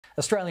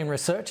Australian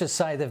researchers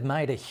say they've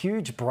made a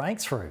huge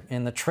breakthrough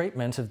in the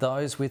treatment of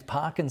those with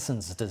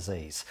Parkinson's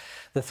disease.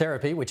 The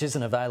therapy, which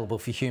isn't available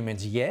for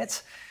humans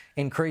yet,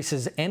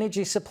 increases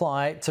energy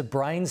supply to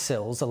brain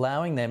cells,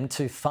 allowing them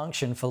to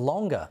function for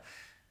longer.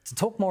 To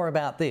talk more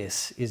about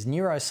this is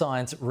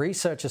Neuroscience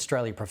Research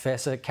Australia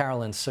Professor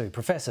Carolyn Sue.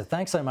 Professor,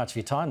 thanks so much for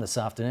your time this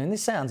afternoon.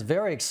 This sounds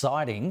very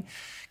exciting.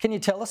 Can you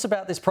tell us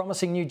about this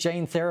promising new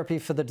gene therapy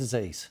for the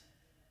disease?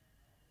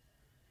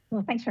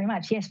 Well, thanks very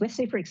much. Yes, we're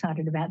super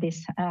excited about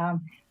this.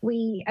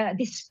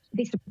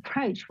 This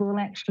approach will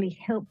actually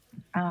help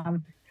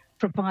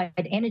provide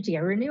energy,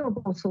 a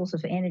renewable source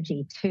of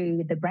energy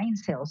to the brain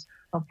cells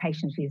of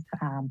patients with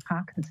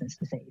Parkinson's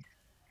disease.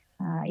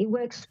 It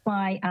works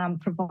by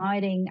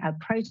providing a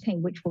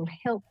protein which will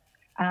help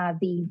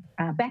the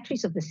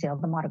batteries of the cell,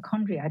 the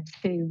mitochondria,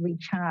 to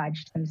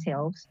recharge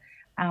themselves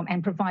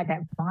and provide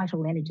that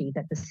vital energy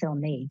that the cell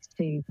needs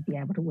to be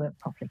able to work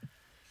properly.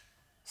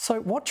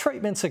 So what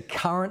treatments are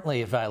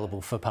currently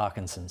available for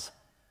Parkinson's?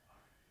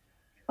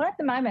 Well, at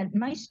the moment,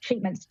 most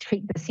treatments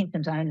treat the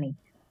symptoms only.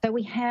 So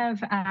we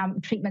have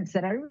treatments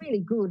that are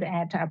really good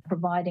at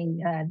providing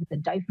the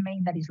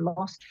dopamine that is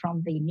lost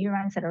from the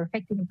neurons that are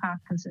affected in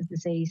Parkinson's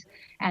disease,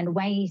 and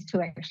ways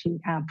to actually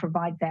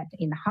provide that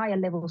in higher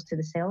levels to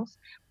the cells.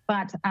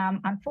 But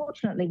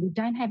unfortunately, we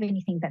don't have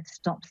anything that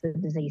stops the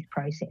disease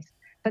process.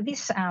 So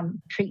this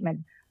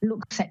treatment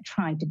looks at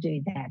trying to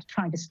do that,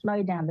 trying to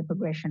slow down the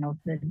progression of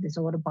the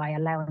disorder by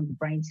allowing the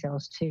brain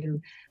cells to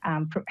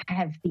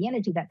have the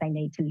energy that they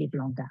need to live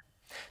longer.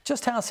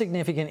 Just how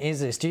significant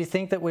is this? Do you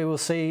think that we will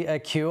see a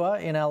cure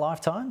in our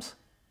lifetimes?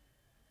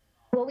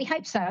 Well, we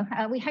hope so.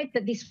 We hope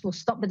that this will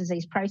stop the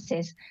disease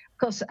process. Of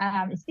course,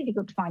 it's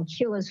difficult to find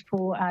cures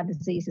for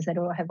diseases that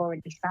have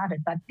already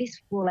started, but this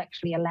will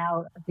actually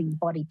allow the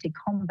body to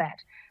combat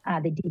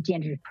the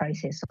degenerative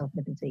process of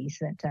the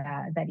disease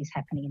that is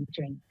happening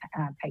during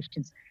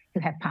patients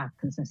who have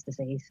Parkinson's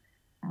disease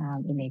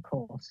in their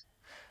course.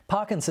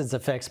 Parkinson's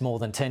affects more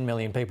than 10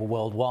 million people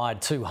worldwide,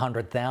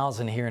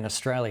 200,000 here in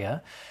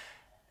Australia.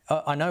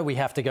 I know we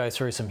have to go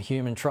through some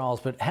human trials,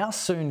 but how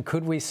soon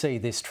could we see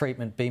this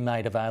treatment be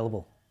made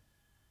available?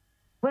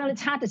 Well,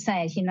 it's hard to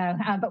say, as you know,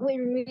 but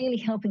we're really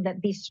hoping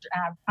that this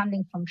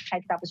funding from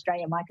Shake It Up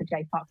Australia, Michael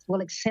J. Fox,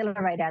 will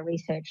accelerate our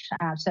research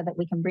so that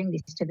we can bring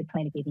this to the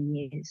clinic within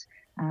years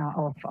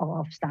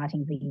of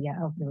starting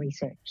the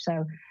research.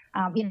 So,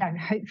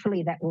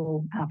 hopefully that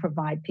will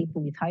provide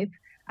people with hope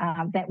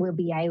that we'll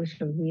be able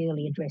to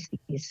really address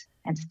this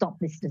and stop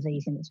this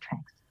disease in its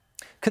tracks.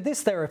 Could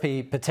this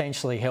therapy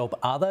potentially help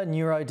other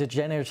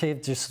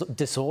neurodegenerative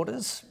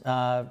disorders,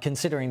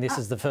 considering this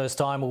is the first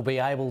time we'll be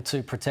able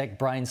to protect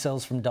brain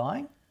cells from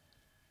dying?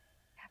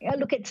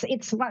 Look,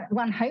 it's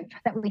one hope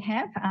that we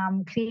have.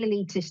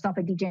 Clearly, to stop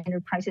a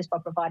degenerative process by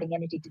providing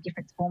energy to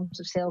different forms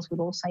of cells would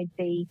also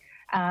be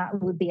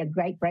a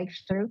great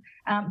breakthrough.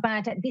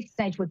 But at this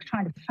stage, we're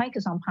trying to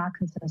focus on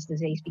Parkinson's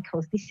disease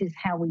because this is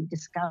how we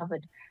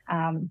discovered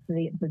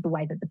the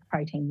way that the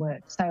protein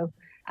works. So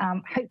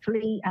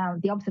hopefully,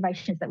 the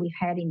observations that we've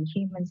had in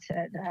humans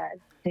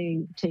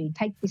to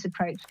take this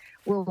approach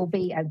will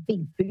be a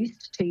big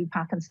boost to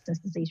Parkinson's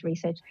disease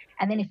research.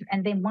 And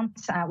then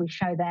once we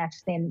show that,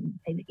 then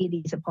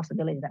it is a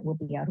possibility that we'll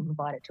be able to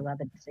provide it to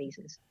other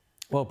diseases.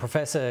 Well,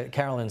 Professor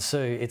Carolyn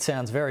Sue, it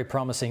sounds very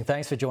promising.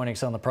 Thanks for joining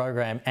us on the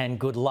program, and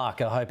good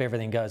luck. I hope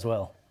everything goes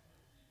well.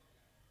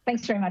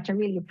 Thanks very much. I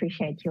really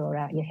appreciate your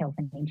help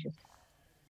and interest.